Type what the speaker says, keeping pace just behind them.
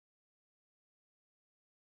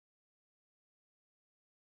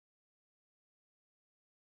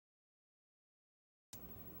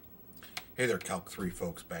Hey there, Calc 3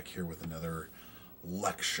 folks, back here with another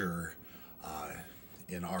lecture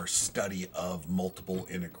in our study of multiple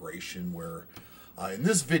integration, where in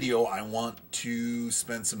this video I want to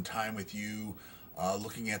spend some time with you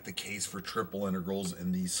looking at the case for triple integrals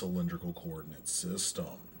in the cylindrical coordinate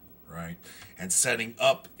system, right? And setting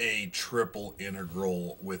up a triple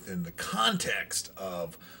integral within the context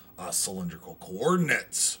of cylindrical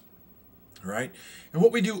coordinates, right? And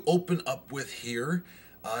what we do open up with here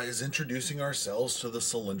is introducing ourselves to the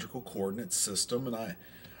cylindrical coordinate system, and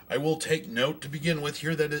I will take note to begin with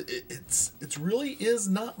here that it's really is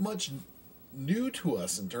not much new to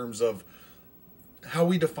us in terms of how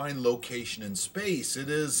we define location in space. It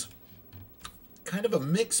is kind of a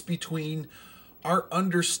mix between our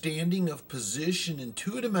understanding of position in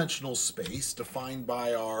two-dimensional space, defined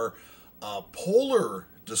by our polar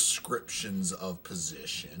descriptions of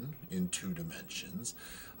position in 2 dimensions,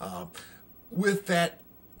 with that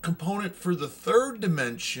component for the third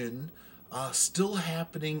dimension still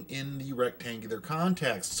happening in the rectangular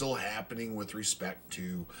context, still happening with respect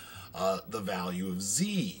to the value of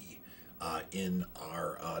z in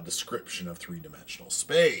our description of 3-dimensional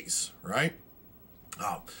space, right?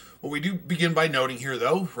 What we do begin by noting here,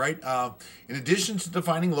 though, right, in addition to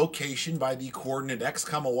defining location by the coordinate x,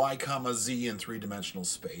 y, z in 3-dimensional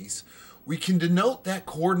space, we can denote that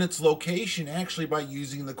coordinate's location actually by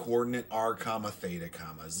using the coordinate r, theta,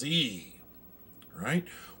 z, right?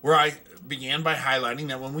 Where I began by highlighting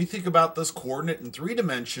that when we think about this coordinate in 3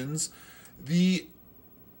 dimensions, the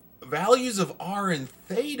values of r and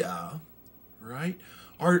theta, right,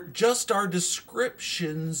 are just our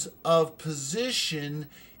descriptions of position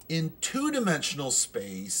in 2-dimensional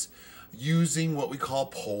space using what we call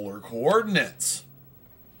polar coordinates.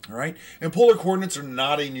 All right, and polar coordinates are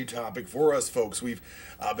not a new topic for us, folks. We've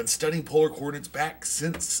been studying polar coordinates back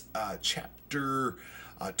since chapter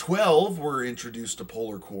 12. We're introduced to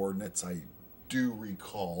polar coordinates, I do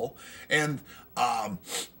recall. And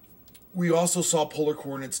we also saw polar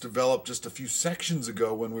coordinates develop just a few sections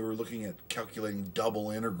ago when we were looking at calculating double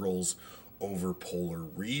integrals over polar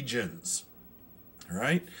regions. All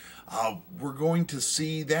right, we're going to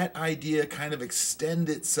see that idea kind of extend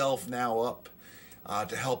itself now up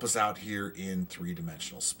to help us out here in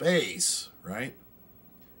 3-dimensional space, right?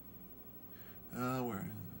 Where?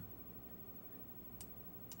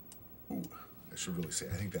 Ooh, I should really say,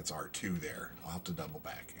 I think that's R2 there. I'll have to double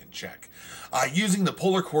back and check. Using the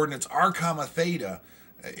polar coordinates r, theta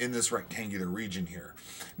in this rectangular region here.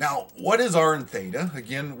 Now, what is r and theta?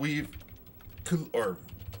 Again,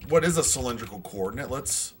 what is a cylindrical coordinate?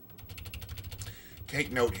 Let's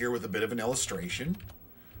take note here with a bit of an illustration,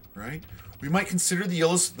 right? We might consider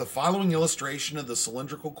the following illustration of the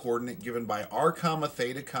cylindrical coordinate given by r,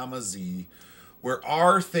 theta, z, where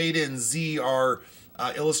r, theta, and z are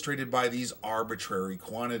illustrated by these arbitrary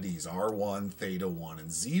quantities, r1, theta1, and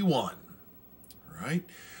z1, right?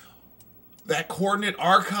 That coordinate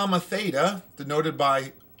r, theta, denoted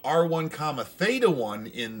by r1,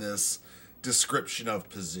 theta1 in this description of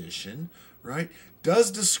position, right, does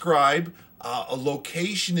describe a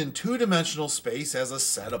location in 2-dimensional space as a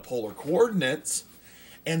set of polar coordinates,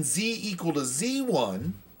 and z equal to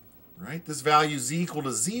z1, right? This value z equal to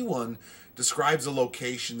z1 describes a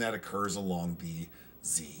location that occurs along the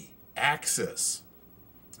z-axis,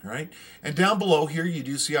 right? And down below here, you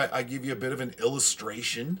do see I give you a bit of an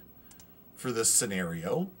illustration for this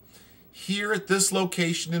scenario. Here at this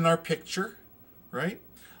location in our picture, right?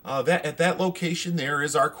 At that location there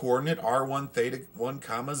is our coordinate r1, theta1,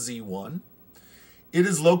 z1. It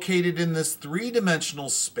is located in this 3-dimensional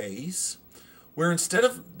space where instead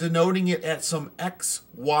of denoting it at some x,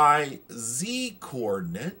 y, z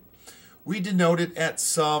coordinate, we denote it at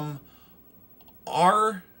some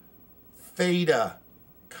r, theta,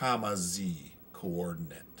 z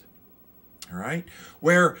coordinate. All right?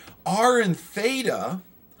 Where r and theta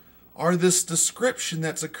are this description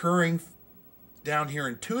that's occurring down here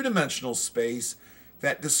in 2-dimensional space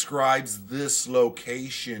that describes this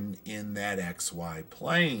location in that xy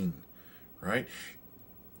plane, right?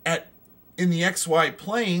 In the xy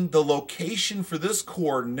plane, the location for this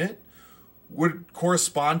coordinate would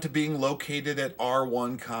correspond to being located at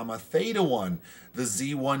r1, theta1, the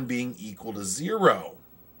z1 being equal to 0,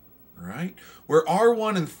 right? Where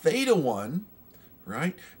r1 and theta1,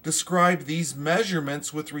 right, describe these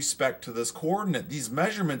measurements with respect to this coordinate. These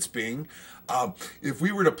measurements being, if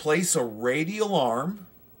we were to place a radial arm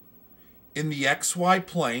in the xy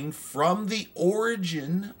plane from the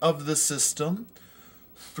origin of the system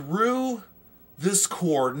through this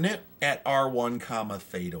coordinate at r1,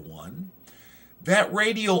 theta1, that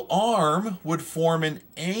radial arm would form an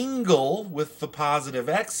angle with the positive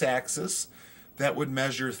x-axis that would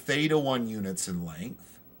measure theta 1 units in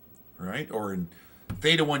length, right? Or in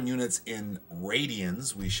theta 1 units in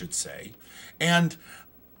radians, we should say. And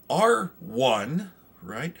R1,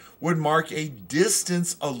 right, would mark a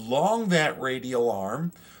distance along that radial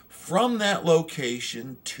arm from that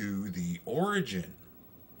location to the origin.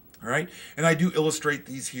 All right, and I do illustrate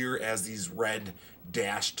these here as these red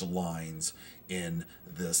dashed lines in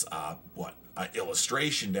this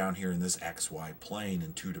illustration down here in this XY plane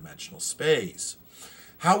in two-dimensional space.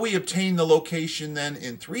 How we obtain the location then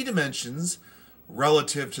in 3 dimensions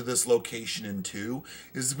relative to this location in 2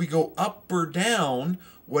 is we go up or down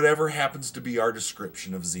whatever happens to be our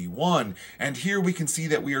description of Z1. And here we can see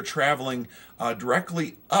that we are traveling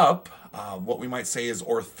directly up, what we might say is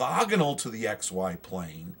orthogonal to the XY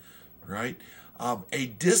plane, right? A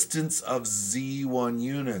distance of Z1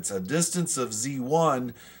 units, a distance of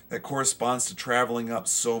Z1 that corresponds to traveling up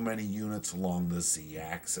so many units along the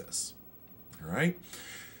Z-axis, all right?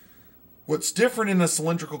 What's different in a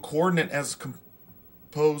cylindrical coordinate as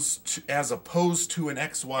opposed to an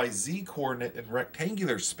XYZ coordinate in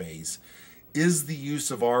rectangular space is the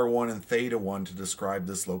use of R1 and theta 1 to describe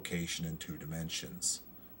this location in 2 dimensions,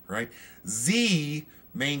 right? Z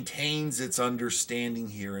maintains its understanding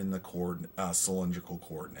here in the cylindrical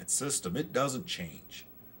coordinate system. It doesn't change,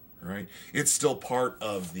 right? It's still part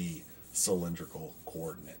of the cylindrical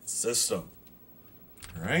coordinate system,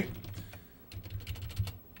 right?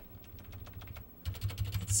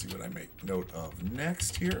 Let's see what I make note of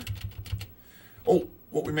next here. Oh,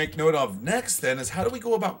 what we make note of next then is how do we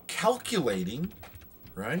go about calculating,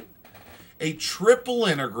 right, a triple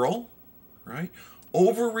integral, right,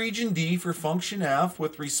 over region D for function f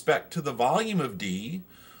with respect to the volume of D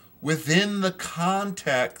within the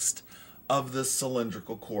context of the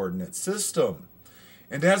cylindrical coordinate system.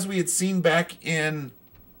 And as we had seen back in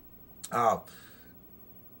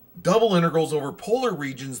double integrals over polar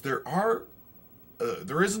regions, there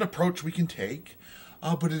is an approach we can take,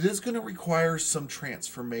 but it is going to require some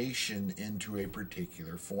transformation into a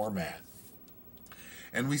particular format.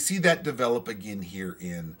 And we see that develop again here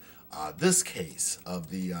in this case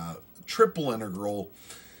of the triple integral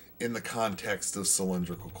in the context of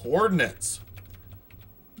cylindrical coordinates.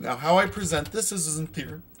 Now, how I present this is in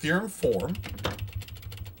theorem form.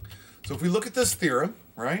 So if we look at this theorem,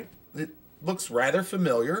 right, it looks rather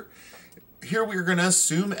familiar. Here we're going to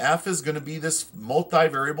assume f is going to be this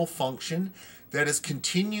multivariable function that is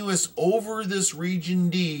continuous over this region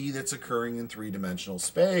D that's occurring in 3-dimensional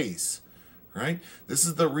space, right? This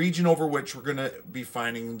is the region over which we're going to be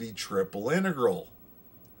finding the triple integral,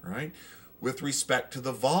 right, with respect to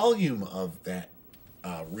the volume of that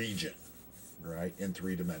region, right, in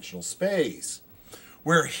 3-dimensional space.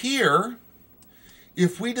 Where here,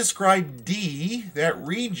 if we describe D, that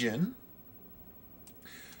region,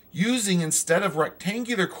 using, instead of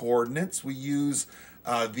rectangular coordinates, we use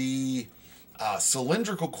the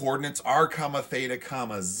cylindrical coordinates r comma theta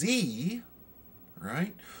comma z,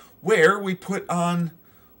 right, where we put on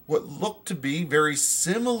what look to be very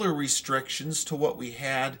similar restrictions to what we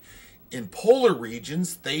had in polar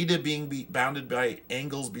regions, theta being bounded by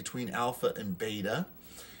angles between alpha and beta,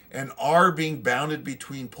 and r being bounded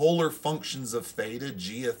between polar functions of theta,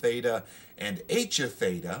 g of theta and h of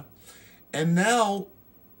theta. And now,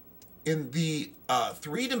 in the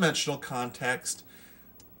 3-dimensional context,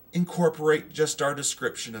 incorporate just our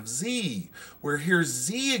description of z, where here's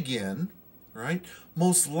z again, right,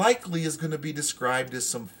 most likely is going to be described as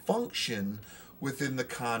some function within the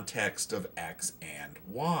context of x and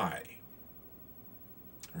y.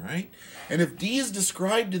 All right? And if d is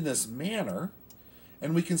described in this manner,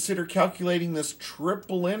 and we consider calculating this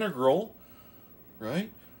triple integral,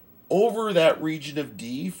 right, over that region of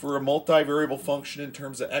D for a multivariable function in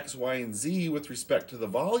terms of x, y, and z with respect to the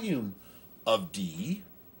volume of D,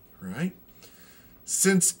 right?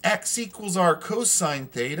 Since x equals r cosine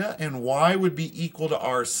theta and y would be equal to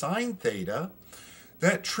r sine theta,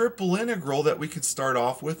 that triple integral that we could start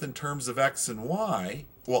off with in terms of x and y,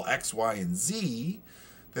 well, x, y, and z,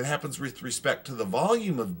 that happens with respect to the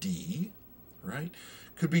volume of D, right,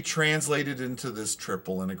 could be translated into this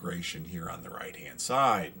triple integration here on the right-hand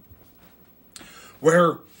side,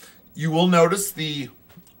 where you will notice the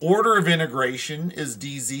order of integration is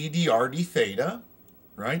dz, dr, d theta,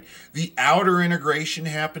 right? The outer integration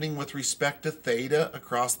happening with respect to theta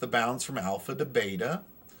across the bounds from alpha to beta.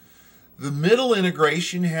 The middle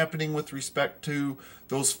integration happening with respect to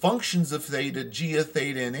those functions of theta, g of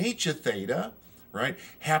theta and h of theta, right?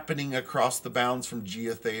 Happening across the bounds from g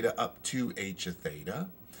of theta up to h of theta.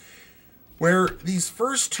 where these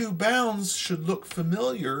first two bounds should look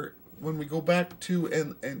familiar when we go back to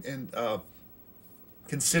and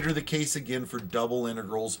consider the case again for double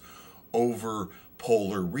integrals over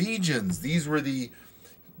polar regions. These were the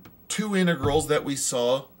two integrals that we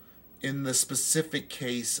saw in the specific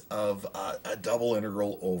case of a double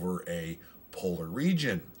integral over a polar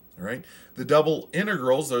region. Right? The double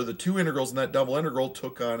integrals, or the two integrals in that double integral,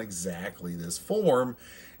 took on exactly this form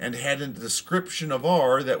and had a description of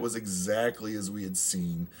R that was exactly as we had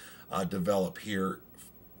seen develop here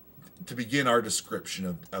to begin our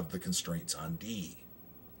description of the constraints on D.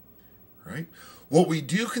 Right? What we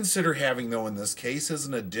do consider having, though, in this case is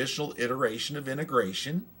an additional iteration of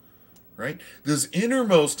integration. Right? This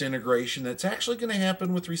innermost integration that's actually going to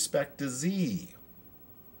happen with respect to Z.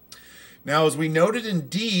 Now, as we noted in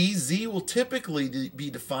D, Z will typically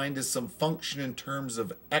be defined as some function in terms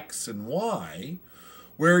of x and y,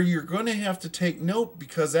 where you're going to have to take note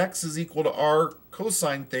because x is equal to r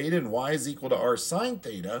cosine theta and y is equal to r sine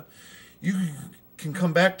theta. You can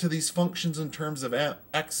come back to these functions in terms of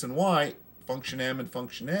x and y, function m and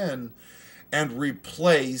function n, and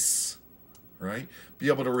replace, right? Be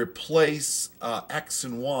able to replace x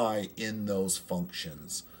and y in those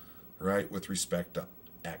functions, right, with respect to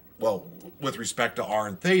with respect to r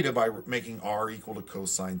and theta by making r equal to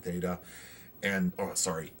cosine theta and,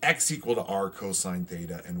 x equal to r cosine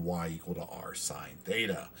theta and y equal to r sine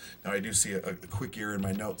theta. Now I do see a quick error in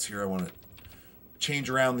my notes here. I want to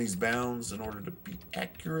change around these bounds in order to be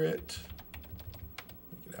accurate.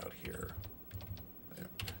 Let me get out here. There.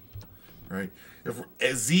 Right?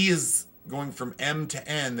 As Z is going from m to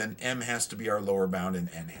n, then m has to be our lower bound and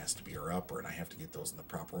n has to be our upper, and I have to get those in the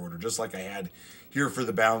proper order, just like I had here for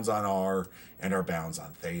the bounds on r and our bounds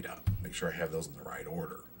on theta. Make sure I have those in the right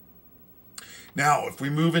order. Now, if we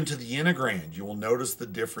move into the integrand, you will notice the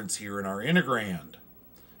difference here in our integrand.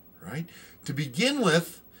 Right? To begin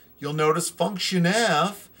with, you'll notice function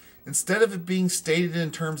f, instead of it being stated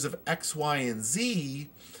in terms of x, y, and z,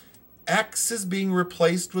 x is being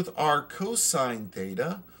replaced with r cosine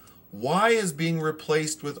theta, y is being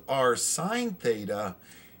replaced with r sine theta,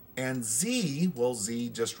 and z, well, z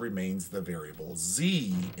just remains the variable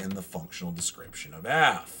z in the functional description of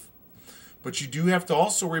f. But you do have to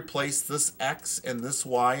also replace this x and this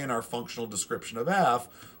y in our functional description of f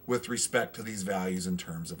with respect to these values in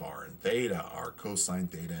terms of r and theta, r cosine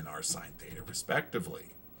theta and r sine theta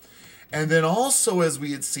respectively. And then also, as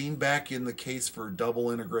we had seen back in the case for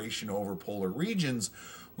double integration over polar regions,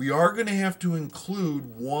 we are going to have to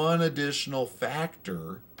include one additional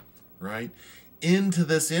factor, right, into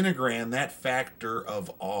this integrand, that factor of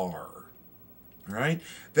r, right?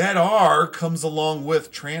 That r comes along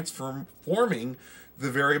with transforming the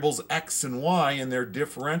variables x and y and their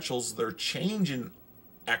differentials, their change in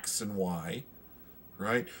x and y,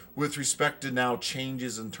 right, with respect to now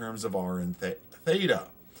changes in terms of r and theta,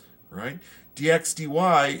 right? dx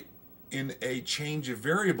dy in a change of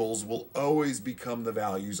variables will always become the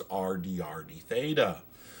values r dr d theta.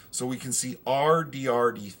 So we can see r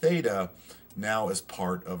dr d theta now as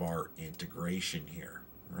part of our integration here,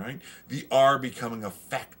 right? The r becoming a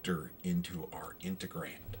factor into our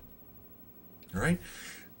integrand, right?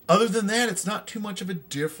 Other than that, it's not too much of a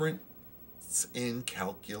difference in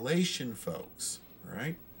calculation, folks,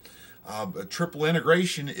 right? A triple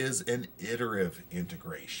integration is an iterative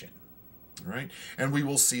integration. Right? And we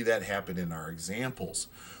will see that happen in our examples.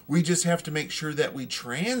 We just have to make sure that we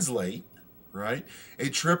translate, right, a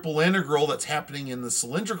triple integral that's happening in the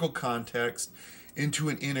cylindrical context into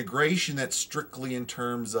an integration that's strictly in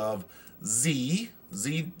terms of z.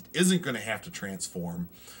 Z isn't going to have to transform,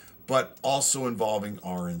 but also involving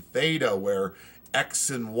r and theta, where x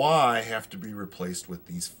and y have to be replaced with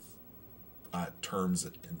these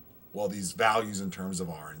these values in terms of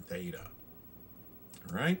r and theta.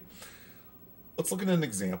 All right? Let's look at an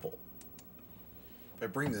example. If I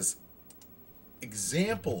bring this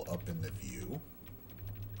example up in the view,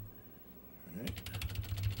 all right,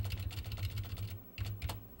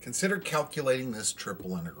 consider calculating this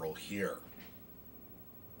triple integral here.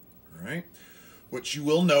 All right. What you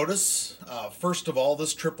will notice, first of all,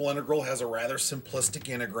 this triple integral has a rather simplistic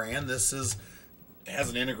integrand. This has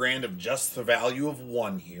an integrand of just the value of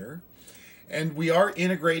 1 here. And we are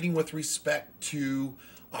integrating with respect to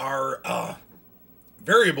our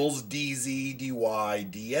variables dz, dy,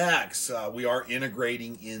 dx. We are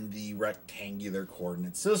integrating in the rectangular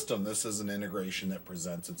coordinate system. This is an integration that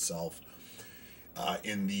presents itself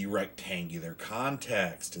in the rectangular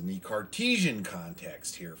context, in the Cartesian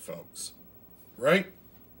context here, folks, right?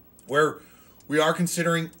 Where we are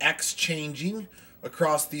considering x changing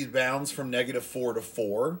across these bounds from -4 to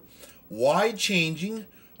 4, y changing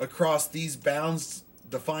across these bounds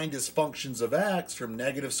defined as functions of x from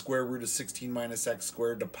negative square root of 16 minus x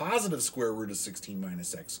squared to positive square root of 16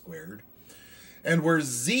 minus x squared, and where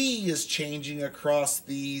z is changing across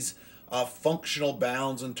these functional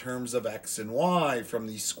bounds in terms of x and y from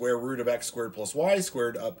the square root of x squared plus y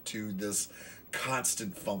squared up to this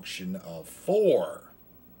constant function of 4.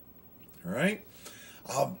 All right?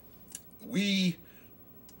 We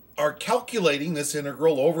are calculating this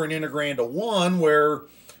integral over an integrand of 1, where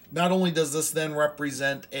not only does this then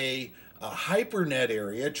represent a hypernet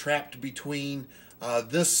area trapped between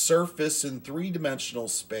this surface in three-dimensional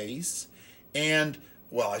space and,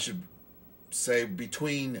 well, I should say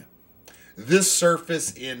between this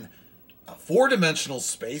surface in four-dimensional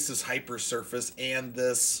space, this hypersurface, and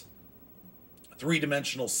this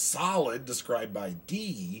three-dimensional solid described by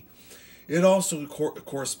D, it also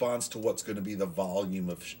corresponds to what's going to be the volume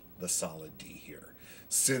of the solid D here,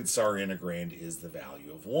 since our integrand is the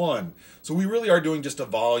value of 1. So we really are doing just a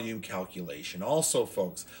volume calculation. Also,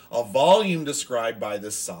 folks, a volume described by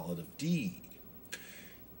this solid of D.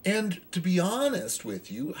 And to be honest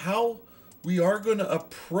with you, how we are going to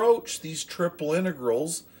approach these triple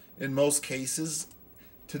integrals in most cases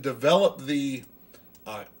to develop the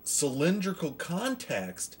cylindrical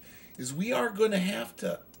context is we are going to have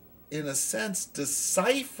to, in a sense,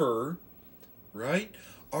 decipher, right,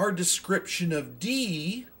 our description of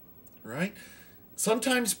D, right,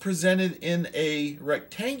 sometimes presented in a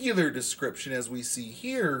rectangular description as we see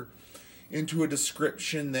here, into a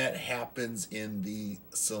description that happens in the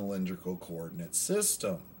cylindrical coordinate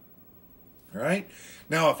system. All right.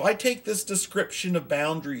 Now, if I take this description of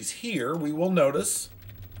boundaries here, we will notice,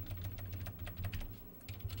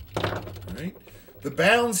 right, the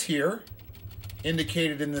bounds here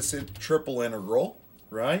indicated in this triple integral,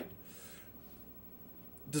 right,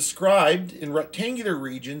 described in rectangular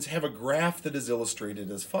regions have a graph that is illustrated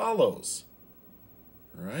as follows.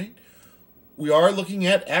 All right. We are looking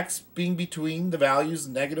at x being between the values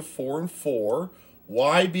 -4 and 4,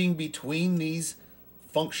 y being between these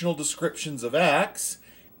functional descriptions of x,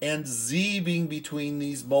 and z being between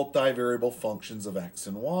these multivariable functions of x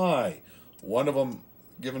and y. One of them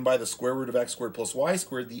given by the square root of x squared plus y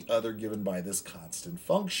squared, the other given by this constant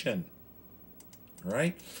function. All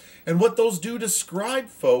right? And what those do describe,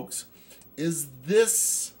 folks, is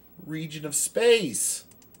this region of space.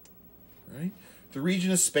 Right? The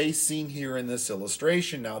region of space seen here in this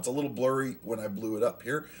illustration. Now, it's a little blurry when I blew it up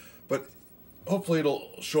here, but hopefully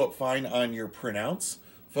it'll show up fine on your printouts,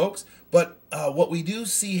 folks. But what we do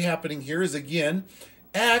see happening here is, again,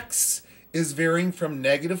 x is varying from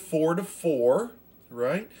 -4 to 4,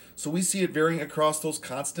 right? So we see it varying across those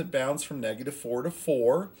constant bounds from -4 to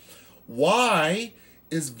 4. Y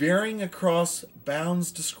is varying across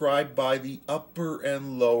bounds described by the upper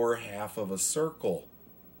and lower half of a circle.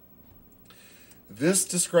 This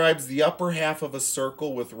describes the upper half of a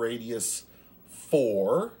circle with radius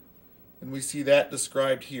 4, and we see that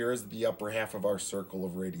described here as the upper half of our circle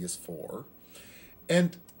of radius 4.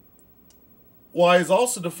 And y is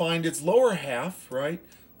also defined its lower half, right?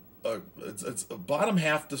 It's a bottom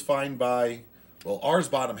half defined by, well, r's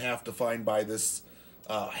bottom half defined by this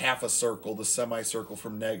half a circle, the semicircle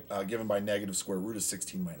from given by negative square root of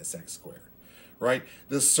 16 minus x squared, right?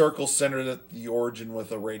 This circle centered at the origin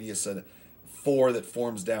with a radius of 4 that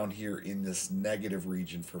forms down here in this negative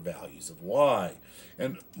region for values of y.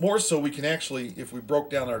 And more so, we can actually, if we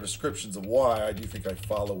broke down our descriptions of y, I do think I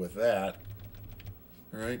follow with that.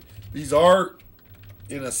 All right? These are,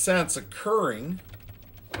 in a sense, occurring.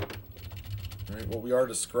 Right? What we are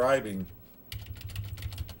describing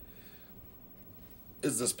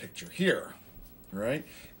is this picture here. Right?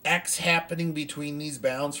 X happening between these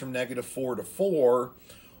bounds from -4 to 4,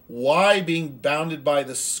 y being bounded by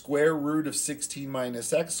the square root of 16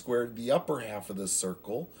 minus x squared, the upper half of this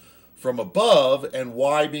circle, from above, and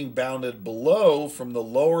y being bounded below from the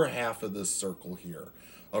lower half of this circle here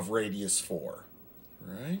of radius 4.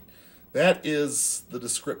 Right? That is the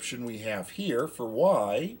description we have here for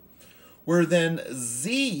y, where then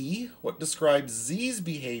z, what describes z's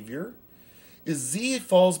behavior, is z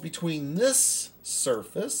falls between this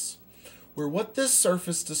surface, where what this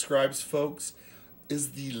surface describes, folks,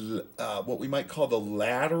 is the what we might call the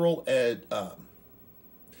lateral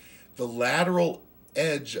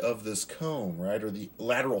edge of this cone, right, or the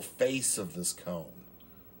lateral face of this cone,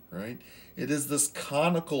 right? It is this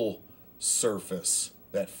conical surface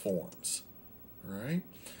that forms, right?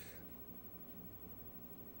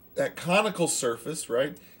 That conical surface,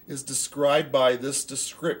 right, is described by this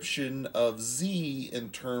description of z in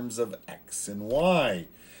terms of x and y.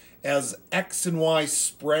 As x and y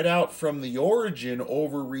spread out from the origin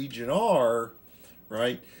over region R,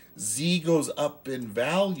 right, z goes up in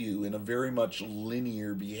value in a very much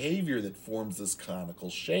linear behavior that forms this conical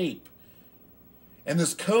shape. And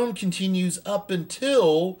this cone continues up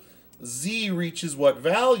until z reaches what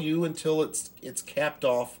value? Until it's capped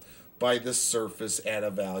off by this surface at a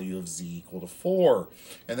value of z equal to 4.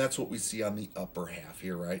 And that's what we see on the upper half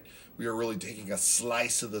here, right? We are really taking a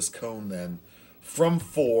slice of this cone then from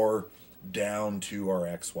 4 down to our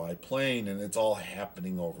xy plane, and it's all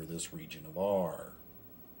happening over this region of R.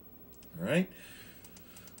 All right?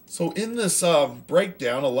 So in this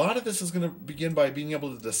breakdown, a lot of this is going to begin by being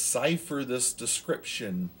able to decipher this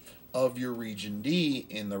description of your region D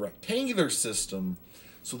in the rectangular system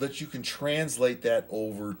so that you can translate that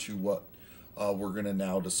over to what we're going to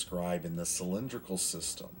now describe in the cylindrical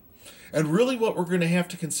system. And really what we're going to have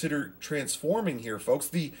to consider transforming here,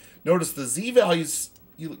 folks, notice the z values,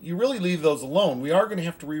 you really leave those alone. We are going to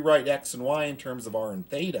have to rewrite x and y in terms of r and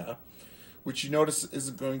theta, which you notice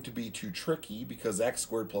isn't going to be too tricky because x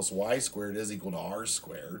squared plus y squared is equal to r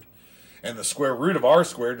squared. And the square root of r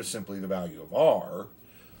squared is simply the value of r.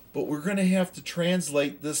 But we're going to have to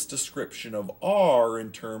translate this description of r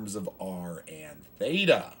in terms of r and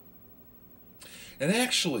theta. And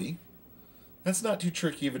actually, that's not too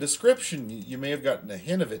tricky of a description. You may have gotten a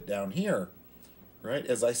hint of it down here, right,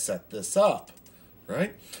 as I set this up,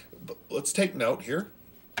 right? But let's take note here.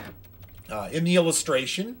 In the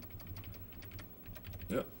illustration,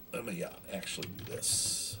 let me actually do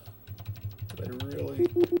this. Did I really?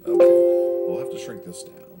 Okay, we'll have to shrink this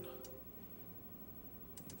down.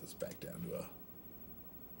 Get this back down to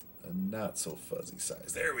a not so fuzzy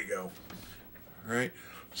size. There we go. All right.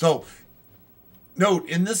 So note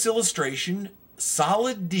in this illustration,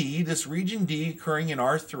 solid D, this region D occurring in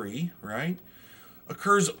R3, right,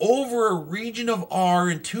 occurs over a region of R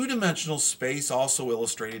in two-dimensional space, also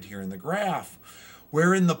illustrated here in the graph,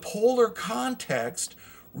 where in the polar context,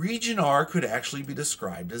 region R could actually be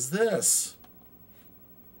described as this.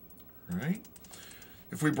 Right?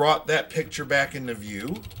 If we brought that picture back into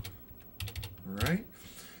view, right,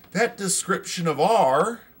 that description of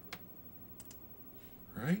R,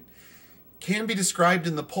 right, can be described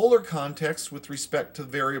in the polar context with respect to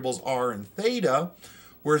variables r and theta,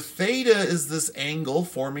 where theta is this angle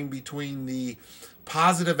forming between the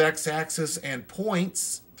positive x-axis and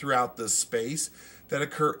points throughout this space that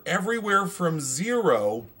occur everywhere from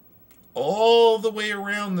 0 all the way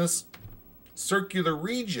around this circular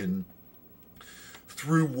region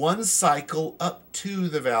through one cycle up to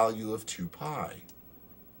the value of 2 pi.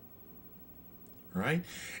 Right?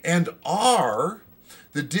 And r,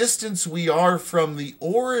 the distance we are from the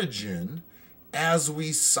origin as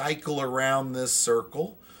we cycle around this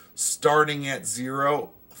circle, starting at 0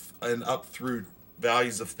 and up through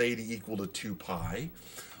values of theta equal to 2 pi,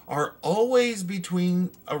 are always between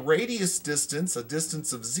a radius distance, a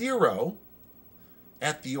distance of 0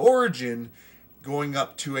 at the origin, going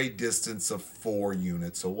up to a distance of 4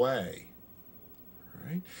 units away.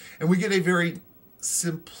 Right? And we get a very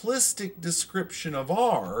simplistic description of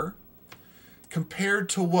r compared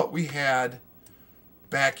to what we had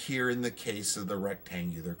back here in the case of the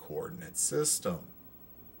rectangular coordinate system.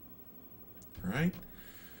 Right?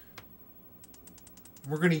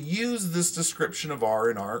 We're going to use this description of r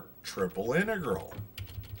in our triple integral.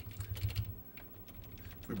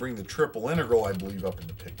 If we bring the triple integral, I believe, up in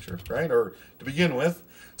the picture, right? Or to begin with,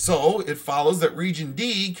 so it follows that region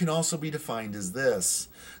D can also be defined as this.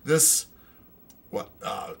 This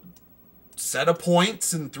set of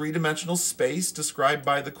points in three-dimensional space described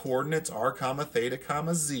by the coordinates r,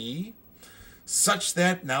 theta, z, such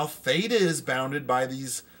that now theta is bounded by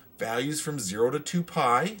these values from 0 to 2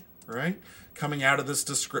 pi, right, coming out of this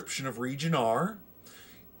description of region R,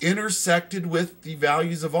 intersected with the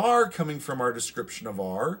values of r coming from our description of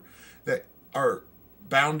r that are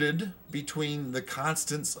bounded between the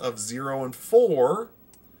constants of 0 and 4,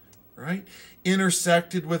 right,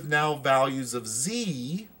 intersected with now values of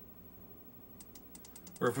z,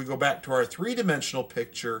 or if we go back to our three-dimensional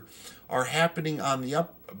picture, are happening on the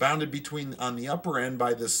bounded between on the upper end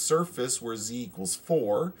by this surface where z equals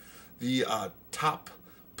 4, the top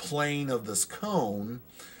plane of this cone,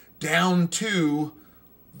 down to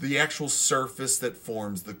the actual surface that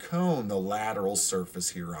forms the cone, the lateral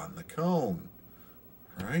surface here on the cone.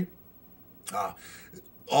 All right?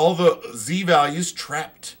 All the z values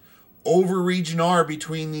trapped over region R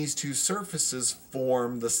between these two surfaces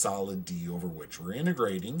form the solid D over which we're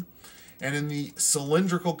integrating. And in the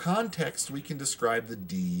cylindrical context, we can describe the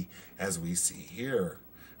D as we see here,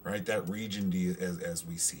 right? That region D as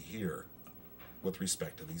we see here with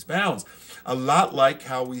respect to these bounds. A lot like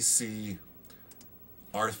how we see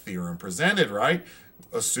our theorem presented, right?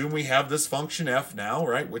 assume we have this function f now,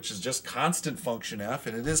 right, which is just constant function f,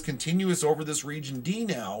 and it is continuous over this region D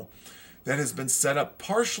now that has been set up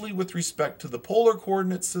partially with respect to the polar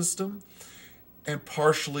coordinate system and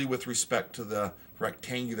partially with respect to the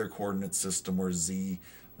rectangular coordinate system where z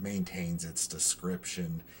maintains its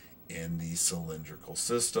description in the cylindrical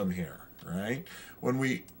system here, right? When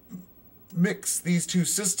we mix these two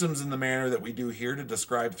systems in the manner that we do here to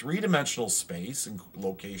describe three-dimensional space and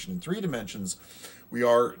location in 3 dimensions, we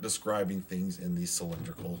are describing things in the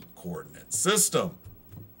cylindrical coordinate system,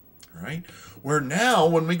 right? Where now,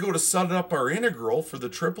 when we go to set up our integral for the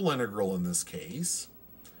triple integral in this case,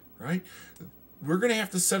 right, we're going to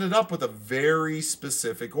have to set it up with a very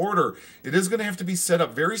specific order. It is going to have to be set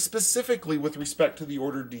up very specifically with respect to the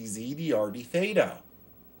order dz, dr, d theta,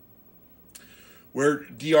 where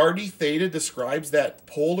dr d theta describes that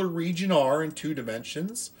polar region R in 2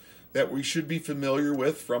 dimensions that we should be familiar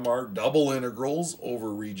with from our double integrals over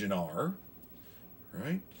region R,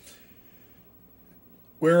 right?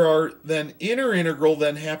 Where our then inner integral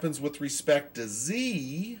then happens with respect to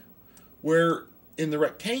z, where in the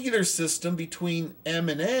rectangular system between m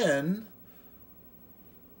and n,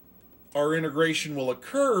 our integration will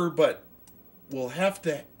occur, but will have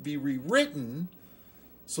to be rewritten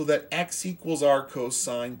so that x equals r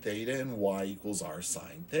cosine theta and y equals r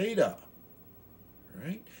sine theta,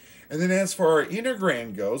 right? And then as for our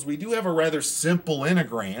integrand goes, we do have a rather simple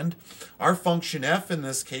integrand. Our function f in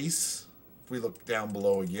this case, if we look down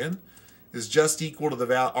below again, is just equal to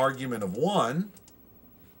the argument of 1,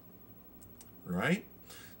 right?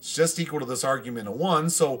 It's just equal to this argument of 1.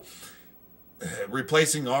 So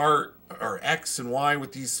replacing our x and y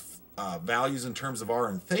with these values in terms of r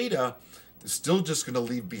and theta is still just going to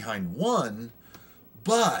leave behind 1,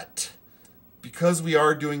 but because we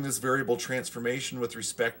are doing this variable transformation with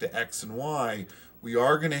respect to x and y, we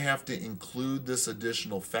are going to have to include this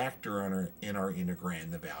additional factor in our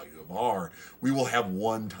integrand, the value of r. We will have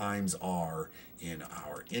 1 times r in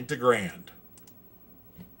our integrand.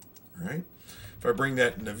 All right? If I bring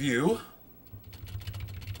that into view,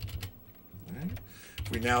 right,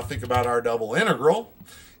 if we now think about our double integral,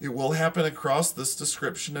 it will happen across this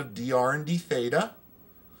description of dr and d theta.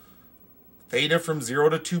 Theta from 0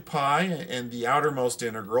 to 2 pi and the outermost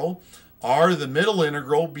integral. R, the middle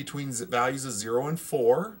integral between values of 0 and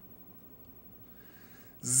 4.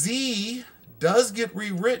 Z does get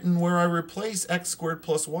rewritten where I replace x squared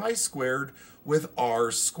plus y squared with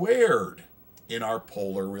r squared in our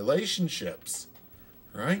polar relationships,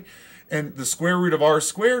 right? And the square root of r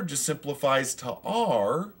squared just simplifies to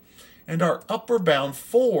r. And our upper bound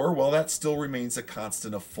 4, well, that still remains a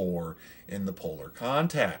constant of 4 in the polar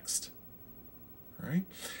context. Right?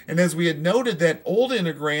 And as we had noted, that old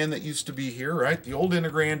integrand that used to be here, right, the old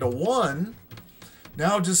integrand of 1,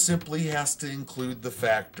 now just simply has to include the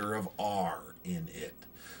factor of r in it.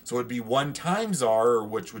 So it would be 1 times r,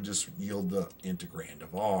 which would just yield the integrand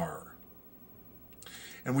of r.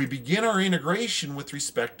 And we begin our integration with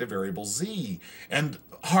respect to variable z. And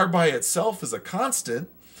r by itself is a constant,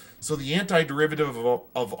 so the antiderivative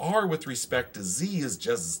of r with respect to z is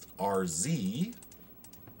just rz,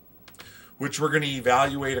 which we're going to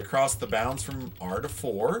evaluate across the bounds from r to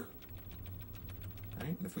 4. Right?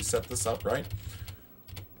 And if we set this up, right,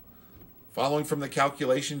 following from the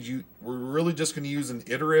calculations, we're really just going to use an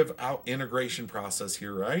iterative integration process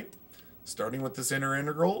here, right? Starting with this inner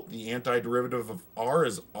integral, the antiderivative of r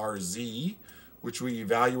is rz, which we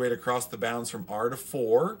evaluate across the bounds from r to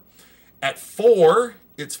 4. At 4,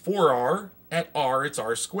 it's 4r. At r, it's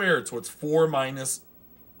r squared. So it's 4 minus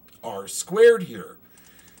r squared here.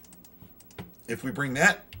 If we bring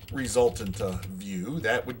that result into view,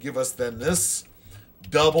 that would give us then this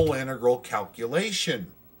double integral calculation.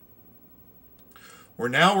 Where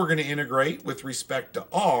now we're going to integrate with respect to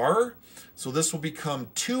r. So this will become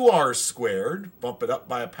 2r squared. Bump it up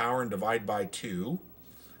by a power and divide by 2.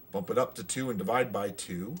 Bump it up to 2 and divide by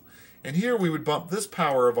 2. And here we would bump this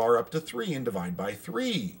power of r up to 3 and divide by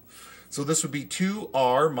 3. So this would be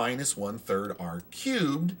 2r minus 1/3 r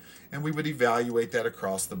cubed, and we would evaluate that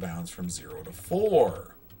across the bounds from 0 to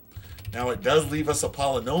 4. Now it does leave us a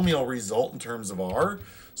polynomial result in terms of r.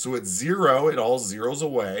 So at 0, it all zeros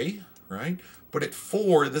away, right? But at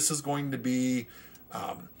 4, this is going to be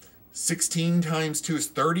 16 times 2 is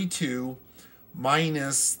 32,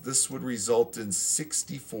 minus, this would result in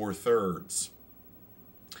 64 thirds.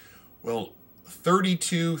 Well,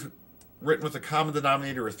 32 written with a common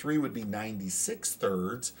denominator of 3 would be 96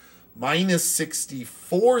 thirds, minus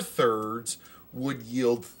 64 thirds would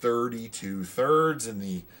yield 32 thirds in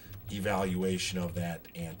the evaluation of that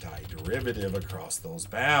antiderivative across those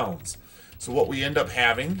bounds. So what we end up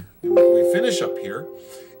having, and what we finish up here,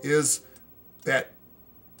 is that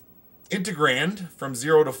integrand from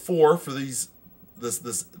 0 to 4 for this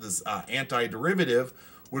antiderivative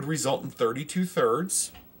would result in 32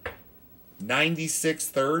 thirds. 96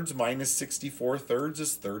 thirds minus 64 thirds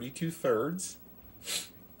is 32 thirds,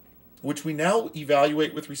 which we now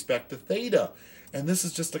evaluate with respect to theta. And this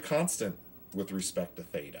is just a constant with respect to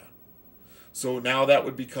theta. So now that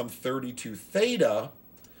would become 32 theta,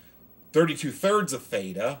 32 thirds of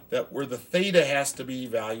theta, that where the theta has to be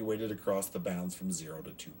evaluated across the bounds from 0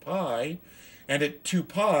 to 2 pi. And at 2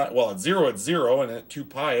 pi, well, at 0 it's 0, and at 2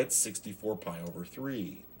 pi it's 64 pi over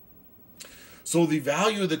 3. So the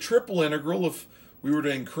value of the triple integral, if we were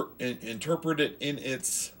to interpret it in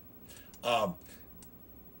its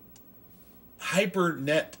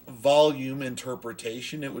hypernet volume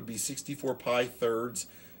interpretation, it would be 64 pi thirds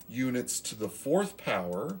units to the 4th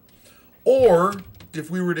power. Or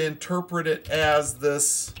if we were to interpret it as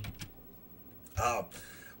this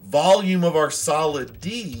volume of our solid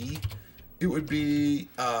D, it would be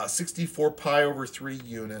 64 pi over 3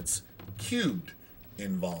 units cubed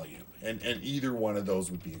in volume. And either one of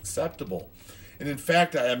those would be acceptable. And in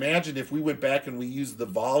fact, I imagine if we went back and we used the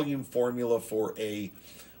volume formula for a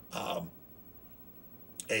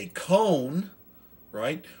cone,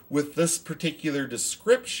 right, with this particular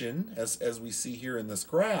description, as we see here in this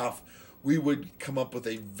graph, we would come up with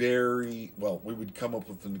an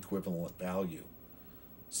equivalent value,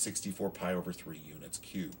 64 pi over 3 units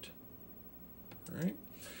cubed. All right.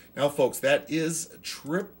 Now, folks, that is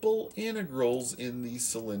triple integrals in the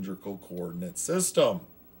cylindrical coordinate system.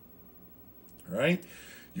 All right?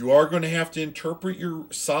 You are going to have to interpret your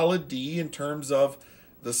solid D in terms of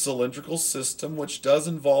the cylindrical system, which does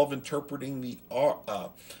involve interpreting the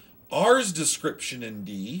R's description in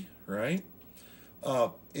D, right?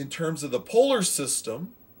 In terms of the polar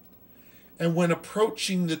system. And when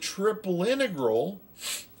approaching the triple integral,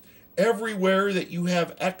 everywhere that you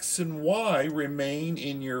have x and y remain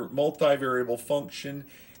in your multivariable function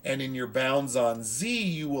and in your bounds on z,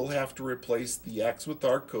 you will have to replace the x with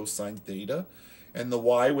our cosine theta and the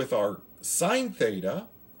y with our sine theta,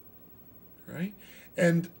 right?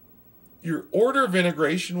 And your order of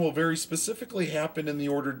integration will very specifically happen in the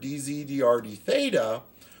order dz dr d theta,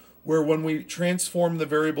 where when we transform the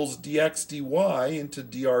variables dx dy into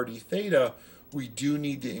dr d theta, we do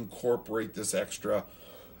need to incorporate this extra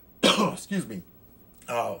excuse me,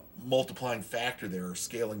 multiplying factor there, or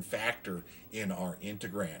scaling factor in our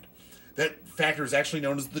integrand. That factor is actually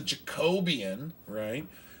known as the Jacobian, right?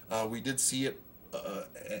 We did see it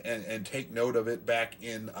and take note of it back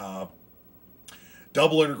in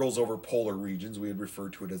double integrals over polar regions. We had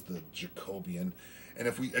referred to it as the Jacobian. And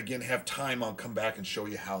if we, again, have time, I'll come back and show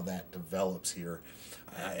you how that develops here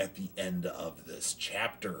at the end of this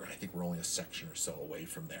chapter. I think we're only a section or so away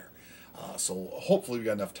from there. So hopefully we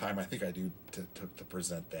got enough time, I think I do, to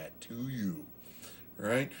present that to you,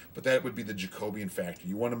 right? But that would be the Jacobian factor.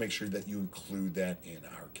 You want to make sure that you include that in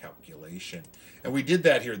our calculation. And we did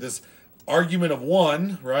that here. This argument of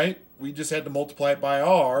 1, right? We just had to multiply it by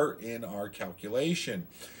r in our calculation.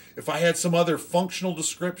 If I had some other functional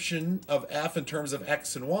description of f in terms of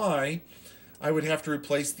x and y, I would have to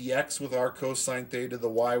replace the x with r cosine theta, the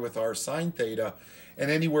y with r sine theta, and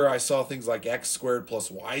anywhere I saw things like x squared plus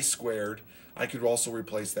y squared, I could also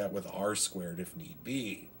replace that with r squared if need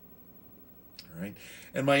be. All right?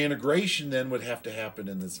 And my integration then would have to happen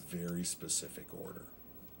in this very specific order.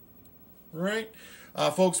 All right?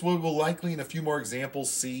 Folks, we will likely in a few more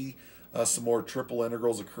examples see some more triple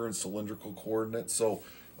integrals occur in cylindrical coordinates. So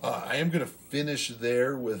I am going to finish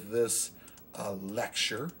there with this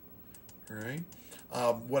lecture. All right.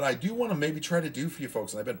 What I do want to maybe try to do for you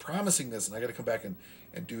folks, and I've been promising this, and I got to come back and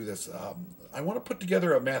do this. I want to put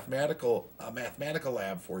together a mathematical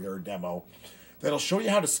lab for you, or a demo, that'll show you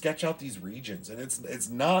how to sketch out these regions, and it's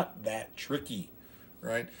not that tricky,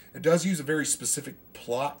 right? It does use a very specific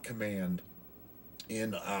plot command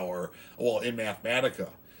in Mathematica,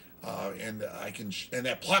 and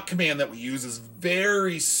that plot command that we use is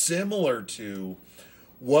very similar to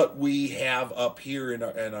what we have up here in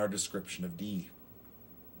our description of D.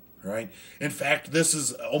 Right? In fact, this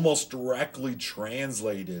is almost directly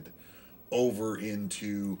translated over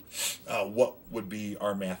into what would be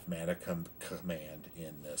our Mathematica command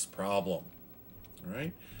in this problem. All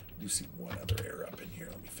right? I do see one other error up in here.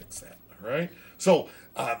 Let me fix that. All right? So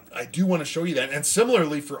I do want to show you that. And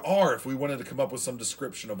similarly for R, if we wanted to come up with some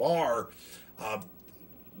description of R,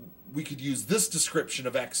 we could use this description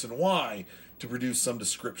of X and Y to produce some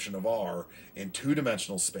description of R in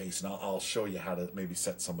two-dimensional space. And I'll show you how to maybe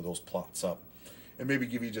set some of those plots up and maybe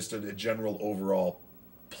give you just a general overall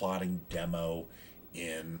plotting demo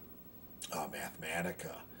in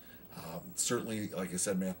Mathematica. Certainly, like I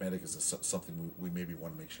said, Mathematica is something we maybe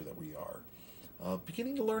want to make sure that we are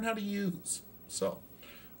beginning to learn how to use. So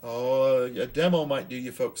a demo might do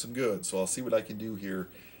you folks some good. So I'll see what I can do here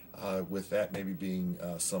with that maybe being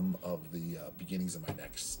some of the beginnings of my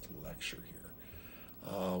next lecture here.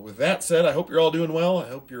 With that said, I hope you're all doing well. I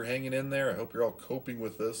hope you're hanging in there. I hope you're all coping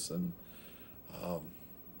with this, and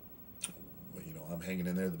you know, I'm hanging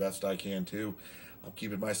in there the best I can too. I'm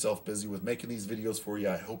keeping myself busy with making these videos for you.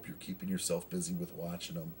 I hope you're keeping yourself busy with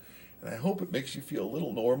watching them, and I hope it makes you feel a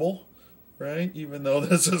little normal, right? Even though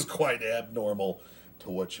this is quite abnormal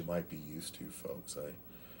to what you might be used to, folks.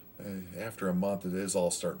 After a month, it is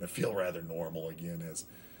all starting to feel rather normal again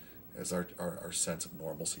as our sense of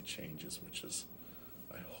normalcy changes, which is,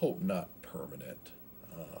 I hope, not permanent.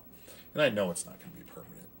 And I know it's not going to be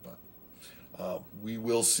permanent, but we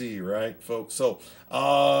will see, right, folks? So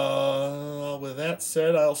with that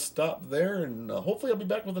said, I'll stop there, and hopefully I'll be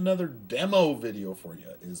back with another demo video for you,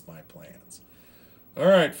 is my plans. All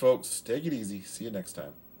right, folks, take it easy. See you next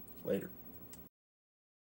time. Later.